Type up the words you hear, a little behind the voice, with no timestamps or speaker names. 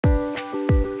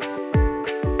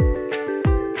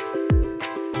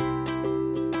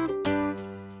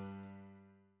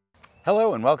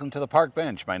Hello and welcome to the Park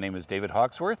Bench. My name is David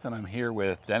Hawksworth and I'm here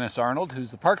with Dennis Arnold, who's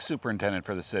the Park Superintendent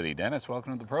for the city. Dennis,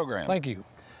 welcome to the program. Thank you.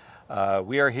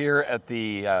 We are here at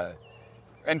the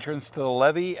entrance to the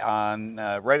levee on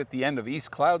right at the end of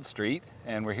East Cloud Street,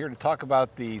 and we're here to talk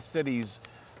about the city's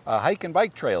hike and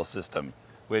bike trail system,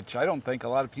 which I don't think a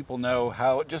lot of people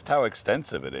know just how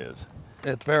extensive it is.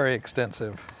 It's very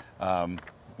extensive.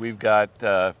 We've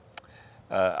got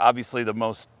obviously the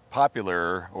most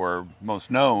popular or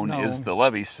most known is the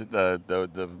levee,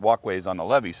 the walkways on the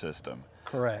levee system.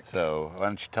 Correct. So why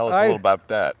don't you tell us a little about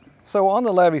that? So on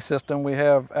the levee system, we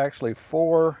have actually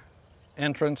 4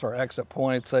 entrance or exit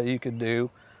points that you could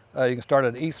do. You can start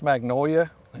at East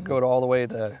Magnolia and go all the way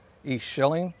to East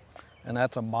Schilling, and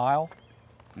that's a mile.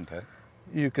 Okay.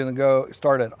 You can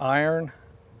start at Iron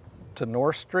to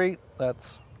North Street,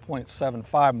 that's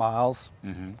 0.75 miles.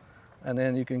 Mm-hmm. And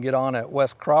then you can get on at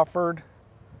West Crawford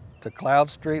to Cloud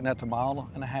Street, and that's a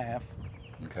 1.5 miles.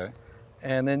 Okay.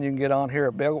 And then you can get on here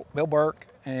at Bill Burke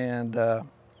and to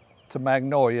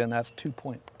Magnolia, and that's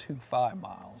 2.25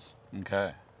 miles.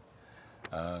 Okay.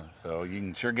 So you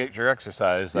can sure get your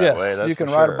exercise that way. That's you can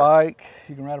for ride sure. a bike.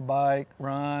 You can ride a bike,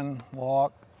 run,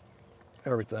 walk,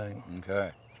 everything.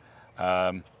 Okay.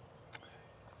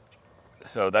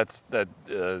 So it's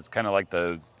kind of like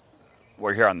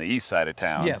we're here on the east side of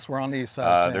town. Yes, we're on the east side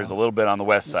of town. There's a little bit on the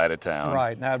west side of town.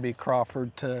 Right, and that would be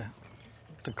Crawford to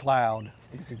Cloud.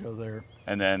 You could go there.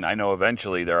 And then I know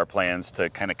eventually there are plans to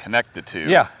kind of connect the two.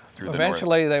 Yeah, through the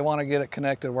eventually they want to get it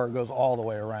connected where it goes all the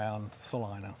way around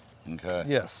Salina. Okay.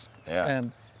 Yes. Yeah.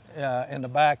 And in the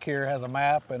back here has a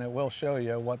map, and it will show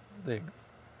you what the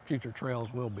future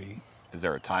trails will be. Is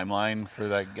there a timeline for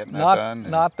getting that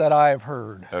done? Not that I've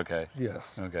heard. Okay.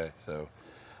 Yes. Okay. So,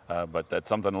 but that's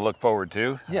something to look forward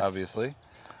to, yes. Obviously.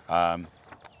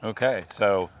 Okay.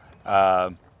 So, yeah,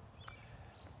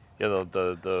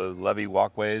 the levee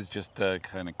walkways just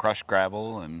kind of crush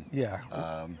gravel and. Yeah.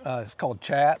 It's called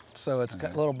chat, so it's a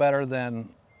little better than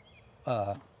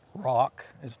rock.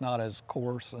 It's not as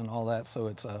coarse and all that, so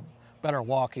it's better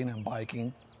walking and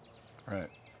biking. Right.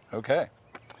 Okay.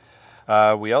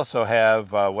 We also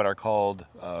have what are called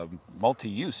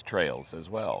multi-use trails as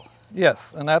well.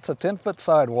 Yes, and that's a 10-foot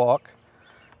sidewalk,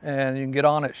 and you can get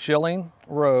on at Schilling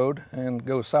Road and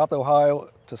go South Ohio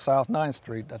to South 9th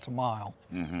Street. That's a mile.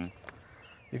 Mm-hmm.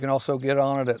 You can also get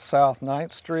on it at South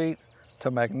 9th Street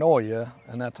to Magnolia,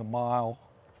 and that's a 1.3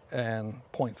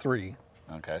 miles.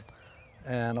 Okay.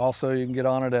 And also you can get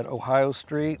on it at Ohio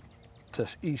Street to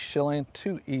East Schilling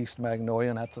to East Magnolia,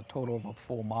 and that's a total of a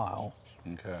full mile.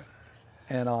 Okay.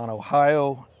 And on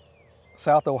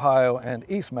South Ohio and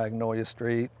East Magnolia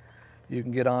Street, you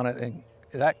can get on it, and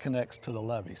that connects to the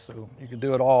levee. So you can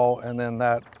do it all, and then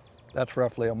that's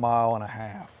roughly 1.5 miles.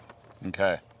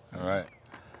 Okay. All right.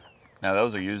 Now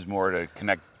those are used more to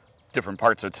connect different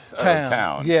parts of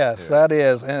town. Yes, yeah. That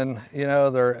is, and you know,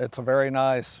 it's a very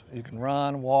nice. You can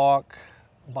run, walk,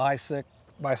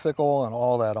 bicycle, and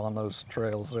all that on those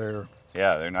trails there.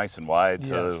 Yeah, they're nice and wide,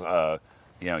 yes. So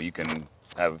you know, you can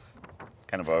have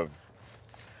kind of a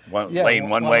lane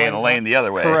one way and a lane the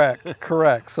other way. Correct,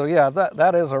 correct. So yeah,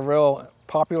 that is a real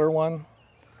popular one.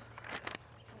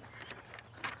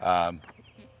 And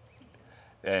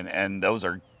those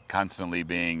are constantly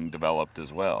being developed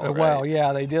as well. Right? Well,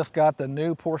 yeah, they just got the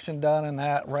new portion done, and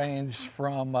that range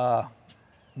from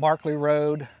Markley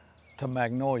Road to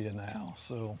Magnolia now.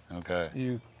 So okay.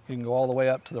 You can go all the way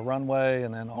up to the runway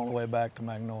and then all the way back to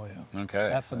Magnolia. Okay.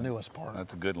 That's the newest part.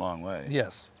 That's a good long way.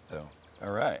 Yes. So,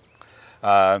 all right.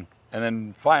 And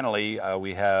then finally,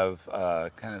 we have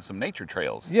kind of some nature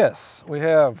trails. Yes, we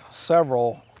have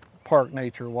several park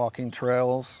nature walking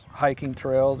trails, hiking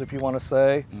trails, if you want to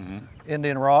say. Mm-hmm.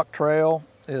 Indian Rock Trail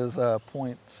is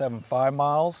 0.75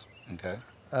 miles. Okay.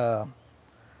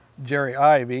 Jerry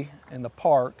Ivy in the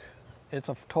park, it's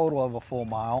a total of a full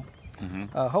mile. Mm-hmm.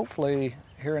 Hopefully,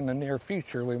 here in the near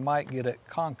future, we might get it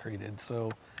concreted. So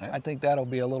yeah. I think that'll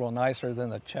be a little nicer than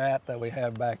the chat that we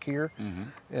have back here.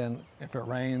 Mm-hmm. And if it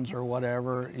rains or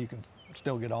whatever, you can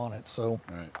still get on it. So,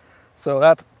 right. So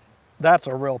that's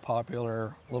a real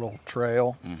popular little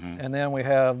trail. Mm-hmm. And then we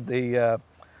have the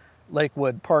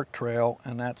Lakewood Park Trail,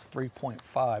 and that's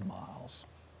 3.5 miles.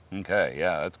 Okay,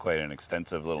 yeah, that's quite an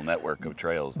extensive little network of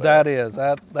trails there.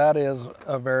 That is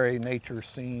a very nature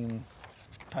scene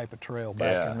type of trail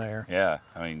back in there. Yeah,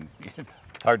 I mean,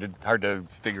 it's hard to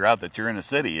figure out that you're in a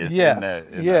city in that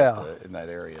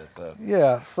area. So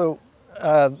yeah, so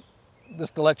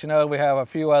just to let you know, we have a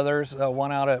few others.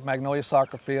 One out at Magnolia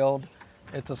Soccer Field.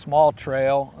 It's a small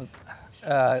trail.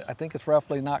 I think it's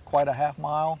roughly not quite a half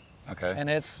mile. Okay. And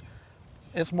it's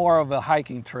more of a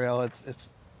hiking trail. It's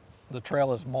the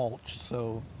trail is mulch,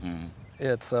 so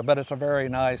but it's a very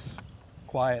nice,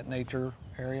 quiet nature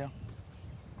area.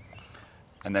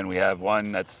 And then we have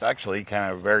one that's actually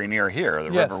kind of very near here,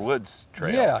 the Yes. River Woods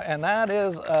Trail. Yeah, and that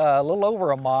is a little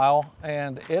over a mile,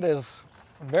 and it is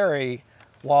very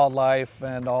wildlife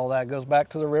and all that. Goes back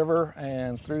to the river,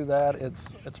 and through that,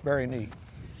 it's very neat.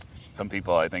 Some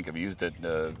people, I think, have used it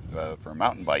for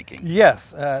mountain biking.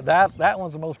 Yes, that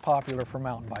one's the most popular for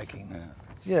mountain biking.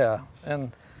 Yeah,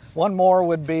 and one more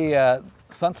would be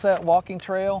Sunset Walking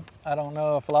Trail. I don't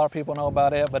know if a lot of people know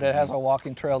about it, but it has a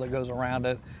walking trail that goes around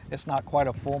it. It's not quite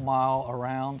a full mile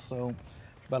around,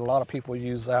 but a lot of people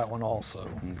use that one also.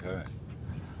 Okay.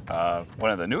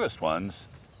 One of the newest ones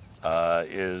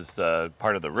is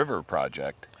part of the River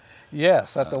Project.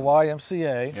 Yes, at the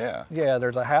YMCA. Yeah. Yeah,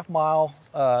 there's a half-mile,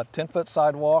 10-foot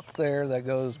sidewalk there that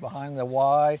goes behind the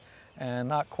Y, and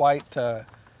not quite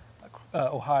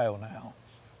Ohio now.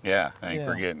 Yeah, I think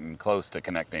we're getting close to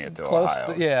connecting it to Close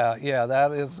Ohio. Yeah,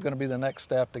 that is going to be the next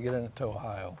step to get into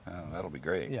Ohio. Oh, that'll be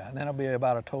great. Yeah, and then it'll be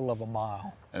about a total of a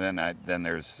mile. And then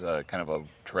there's kind of a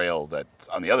trail that's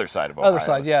on the other side of Ohio. Other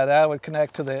side, yeah, that would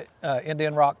connect to the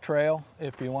Indian Rock Trail.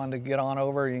 If you wanted to get on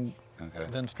over, you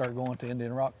can then start going to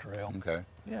Indian Rock Trail. Okay.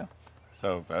 Yeah.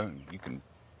 So you can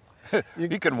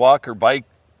you can walk or bike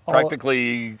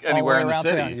practically anywhere in the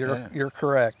city. You're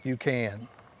correct. You can.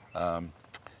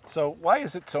 So why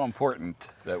is it so important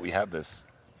that we have this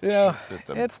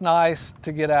system? It's nice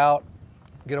to get out,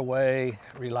 get away,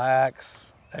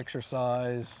 relax,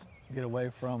 exercise, get away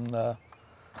from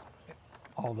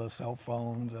all the cell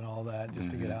phones and all that, just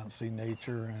to get out and see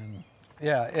nature. And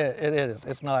yeah, it is.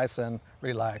 It's nice and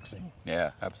relaxing.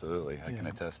 Yeah, absolutely. I can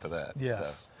attest to that.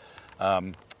 Yes.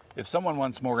 So, if someone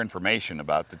wants more information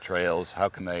about the trails, how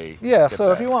can they get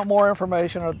that? If you want more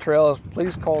information on the trails,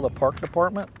 please call the park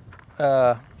department.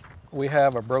 We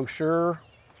have a brochure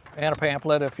and a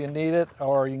pamphlet if you need it,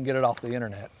 or you can get it off the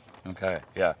internet. Okay,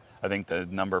 yeah. I think the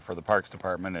number for the Parks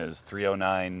Department is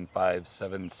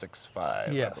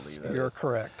 309-5765. Yes, I believe that you're is.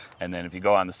 correct. And then if you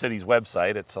go on the city's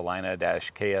website at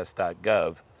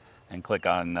salina-ks.gov and click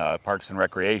on Parks and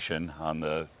Recreation on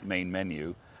the main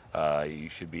menu, you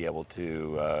should be able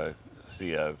to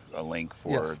see a link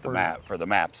for the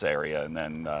maps area, and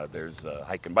then there's a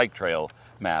hike and bike trail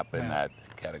map in that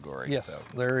category. Yes, so.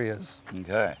 there is.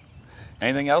 Okay.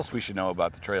 Anything else we should know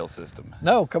about the trail system?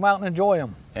 No, come out and enjoy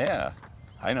them. Yeah,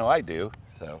 I know I do.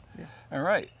 So, all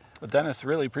right. Well, Dennis,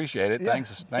 really appreciate it. Yeah.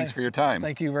 Thanks for your time.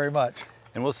 Thank you very much.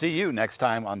 And we'll see you next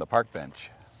time on the Park Bench.